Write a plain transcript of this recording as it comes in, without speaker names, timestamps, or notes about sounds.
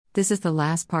This is the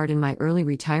last part in my early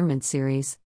retirement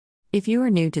series. If you are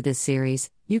new to this series,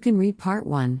 you can read Part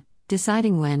 1,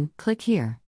 Deciding When, click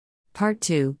here. Part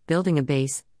 2, Building a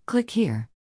Base, click here.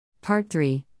 Part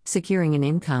 3, Securing an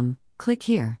Income, click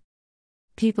here.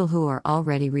 People who are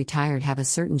already retired have a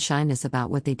certain shyness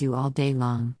about what they do all day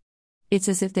long. It's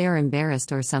as if they are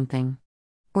embarrassed or something.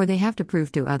 Or they have to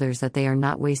prove to others that they are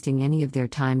not wasting any of their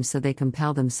time, so they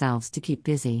compel themselves to keep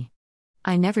busy.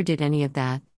 I never did any of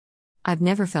that. I've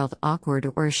never felt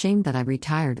awkward or ashamed that I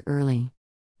retired early.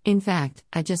 In fact,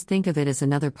 I just think of it as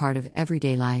another part of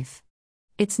everyday life.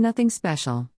 It's nothing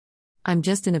special. I'm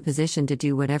just in a position to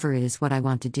do whatever it is what I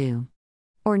want to do.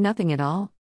 Or nothing at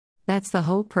all. That's the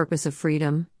whole purpose of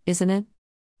freedom, isn't it?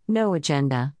 No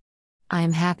agenda. I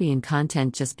am happy and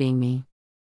content just being me.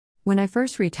 When I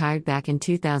first retired back in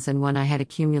 2001, I had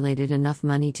accumulated enough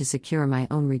money to secure my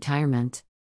own retirement.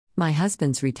 My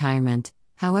husband's retirement,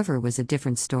 however, was a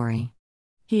different story.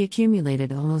 He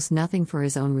accumulated almost nothing for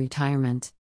his own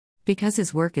retirement. Because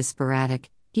his work is sporadic,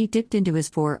 he dipped into his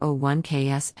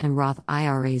 401ks and Roth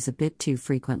IRAs a bit too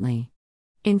frequently.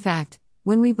 In fact,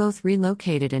 when we both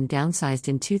relocated and downsized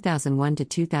in 2001 to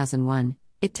 2001,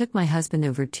 it took my husband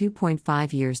over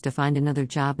 2.5 years to find another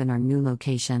job in our new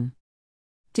location.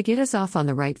 To get us off on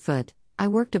the right foot, I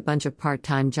worked a bunch of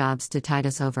part-time jobs to tide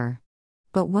us over.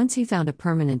 But once he found a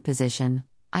permanent position,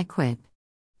 I quit.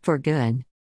 For good.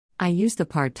 I used the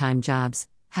part-time jobs,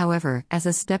 however, as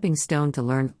a stepping stone to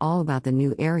learn all about the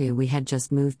new area we had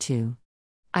just moved to.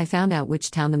 I found out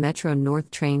which town the Metro North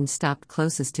train stopped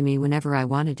closest to me whenever I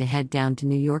wanted to head down to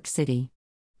New York City.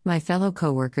 My fellow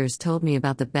coworkers told me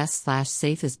about the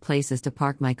best/safest places to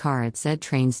park my car at said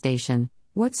train station,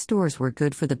 what stores were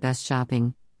good for the best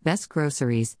shopping, best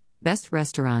groceries, best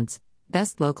restaurants,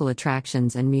 best local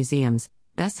attractions and museums,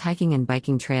 best hiking and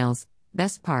biking trails,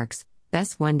 best parks,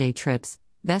 best one-day trips,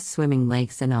 best swimming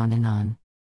lakes, and on and on.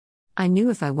 I knew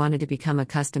if I wanted to become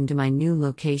accustomed to my new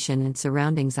location and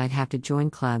surroundings, I'd have to join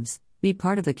clubs, be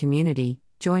part of the community,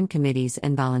 join committees,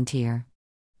 and volunteer.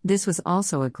 This was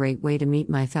also a great way to meet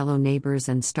my fellow neighbors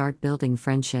and start building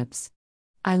friendships.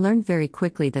 I learned very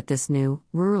quickly that this new,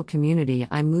 rural community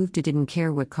I moved to didn't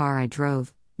care what car I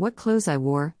drove, what clothes I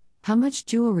wore, how much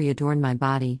jewelry adorned my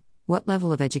body, what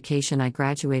level of education I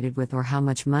graduated with, or how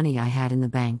much money I had in the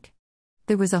bank.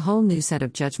 There was a whole new set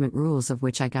of judgment rules of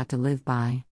which I got to live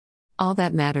by. All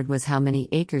that mattered was how many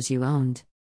acres you owned.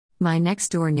 My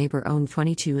next-door neighbor owned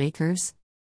 22 acres.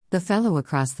 The fellow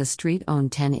across the street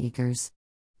owned 10 acres.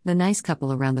 The nice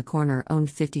couple around the corner owned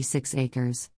 56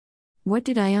 acres. What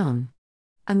did I own?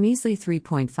 A measly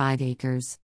 3.5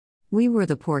 acres. We were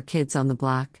the poor kids on the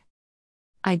block.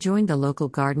 I joined the local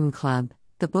garden club,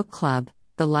 the book club,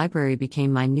 the library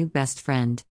became my new best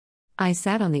friend. I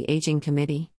sat on the aging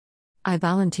committee. I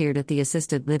volunteered at the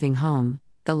assisted living home,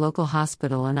 the local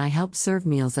hospital, and I helped serve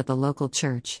meals at the local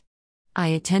church. I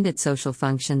attended social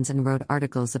functions and wrote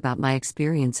articles about my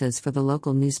experiences for the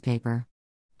local newspaper.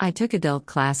 I took adult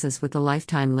classes with the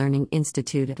Lifetime Learning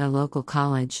Institute at a local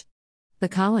college. The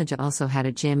college also had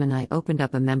a gym and I opened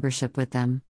up a membership with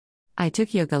them. I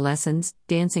took yoga lessons,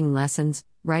 dancing lessons,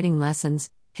 writing lessons,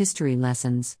 history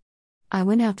lessons. I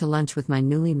went out to lunch with my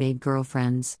newly made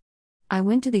girlfriends. I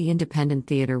went to the independent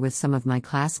theater with some of my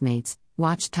classmates,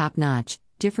 watched top-notch,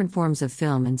 different forms of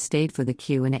film, and stayed for the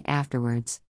Q&A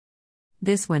afterwards.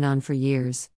 This went on for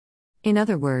years. In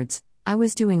other words, I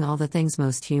was doing all the things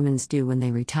most humans do when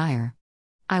they retire.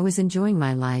 I was enjoying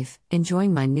my life,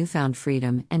 enjoying my newfound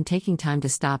freedom, and taking time to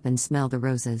stop and smell the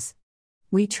roses.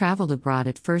 We traveled abroad,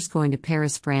 at first going to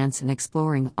Paris, France, and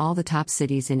exploring all the top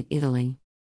cities in Italy.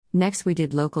 Next we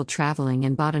did local traveling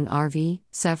and bought an RV,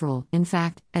 several, in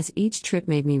fact, as each trip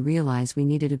made me realize we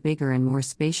needed a bigger and more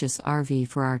spacious RV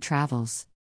for our travels.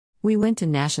 We went to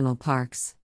national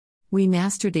parks. We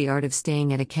mastered the art of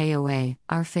staying at a KOA,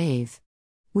 our fave.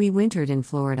 We wintered in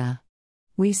Florida.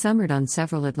 We summered on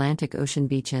several Atlantic Ocean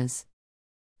beaches.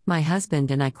 My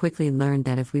husband and I quickly learned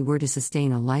that if we were to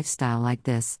sustain a lifestyle like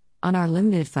this, on our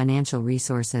limited financial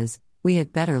resources, we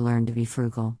had better learn to be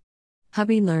frugal.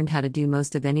 Hubby learned how to do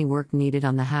most of any work needed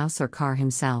on the house or car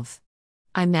himself.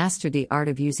 I mastered the art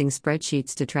of using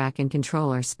spreadsheets to track and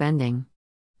control our spending.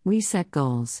 We set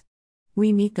goals.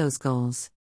 We meet those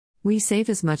goals. We save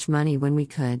as much money when we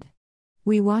could.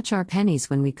 We watch our pennies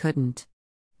when we couldn't.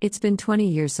 It's been 20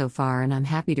 years so far, and I'm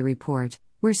happy to report,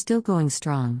 we're still going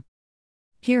strong.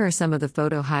 Here are some of the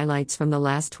photo highlights from the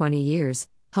last 20 years.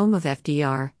 Home of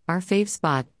FDR, our fave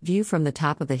spot, view from the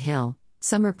top of the hill,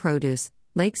 summer produce,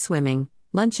 lake swimming,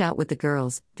 lunch out with the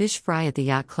girls, fish fry at the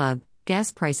yacht club,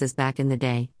 gas prices back in the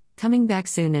day, coming back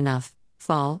soon enough,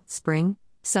 fall, spring,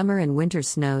 summer and winter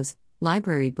snows,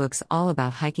 Library books all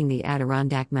about hiking the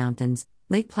Adirondack Mountains.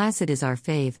 Lake Placid is our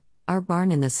fave, our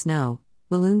barn in the snow,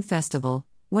 Balloon Festival,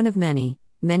 one of many,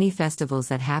 many festivals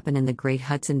that happen in the Great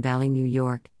Hudson Valley, New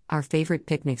York, our favorite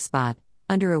picnic spot,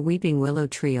 under a weeping willow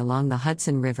tree along the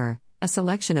Hudson River, a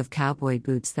selection of cowboy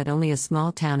boots that only a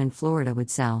small town in Florida would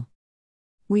sell.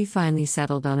 We finally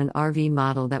settled on an RV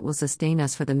model that will sustain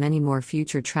us for the many more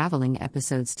future traveling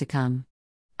episodes to come.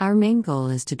 Our main goal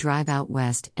is to drive out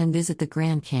west and visit the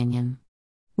Grand Canyon.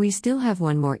 We still have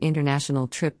one more international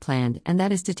trip planned, and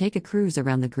that is to take a cruise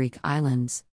around the Greek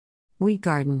islands. We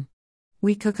garden.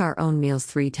 We cook our own meals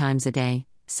 3 times a day,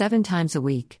 7 times a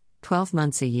week, 12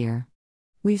 months a year.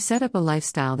 We've set up a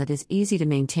lifestyle that is easy to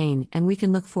maintain and we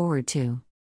can look forward to.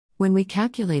 When we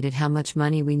calculated how much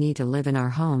money we need to live in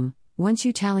our home, once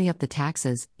you tally up the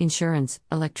taxes, insurance,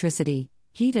 electricity,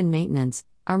 heat and maintenance,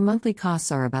 our monthly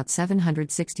costs are about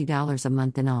 $760 a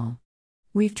month in all.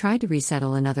 We've tried to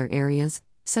resettle in other areas,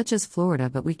 such as Florida,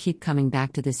 but we keep coming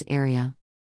back to this area.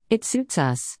 It suits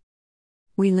us.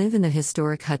 We live in the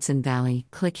historic Hudson Valley,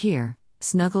 click here,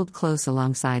 snuggled close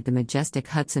alongside the majestic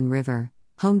Hudson River,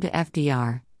 home to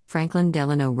FDR, Franklin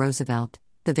Delano Roosevelt,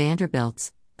 the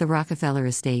Vanderbilts, the Rockefeller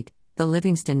Estate, the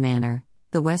Livingston Manor,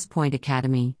 the West Point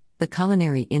Academy, the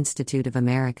Culinary Institute of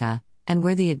America, and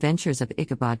where the adventures of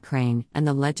Ichabod Crane and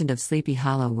the legend of Sleepy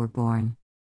Hollow were born.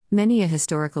 Many a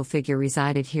historical figure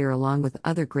resided here, along with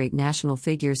other great national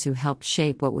figures who helped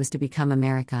shape what was to become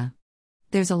America.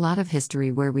 There's a lot of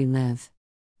history where we live.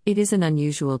 It isn't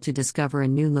unusual to discover a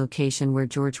new location where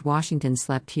George Washington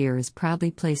slept. Here is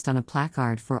proudly placed on a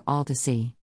placard for all to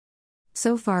see.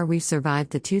 So far, we've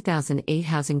survived the 2008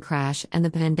 housing crash and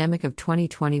the pandemic of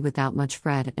 2020 without much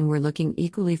fret, and we're looking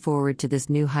equally forward to this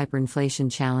new hyperinflation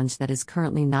challenge that is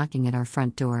currently knocking at our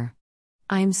front door.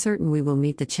 I am certain we will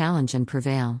meet the challenge and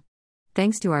prevail.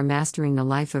 Thanks to our mastering the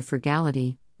life of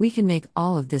frugality, we can make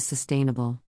all of this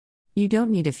sustainable. You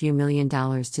don't need a few $1 million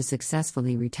to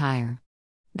successfully retire.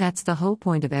 That's the whole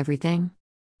point of everything.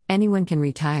 Anyone can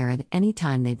retire at any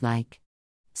time they'd like.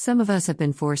 Some of us have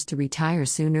been forced to retire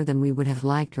sooner than we would have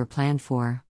liked or planned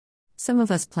for. Some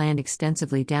of us planned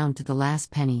extensively down to the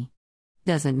last penny.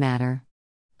 Doesn't matter.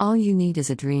 All you need is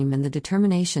a dream and the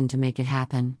determination to make it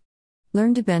happen.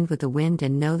 Learn to bend with the wind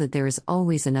and know that there is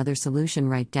always another solution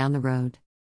right down the road.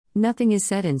 Nothing is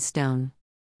set in stone.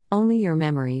 Only your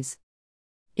memories.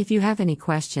 If you have any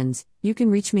questions, you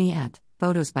can reach me at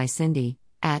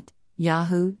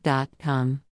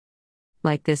photosbycindy@yahoo.com.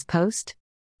 Like this post?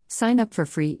 Sign up for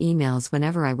free emails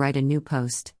whenever I write a new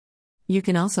post. You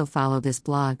can also follow this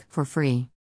blog for free.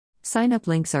 Sign up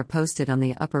links are posted on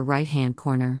the upper right-hand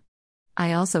corner.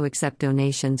 I also accept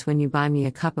donations when you buy me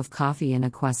a cup of coffee and a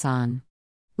croissant.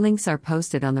 Links are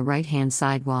posted on the right-hand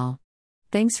side wall.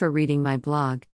 Thanks for reading my blog.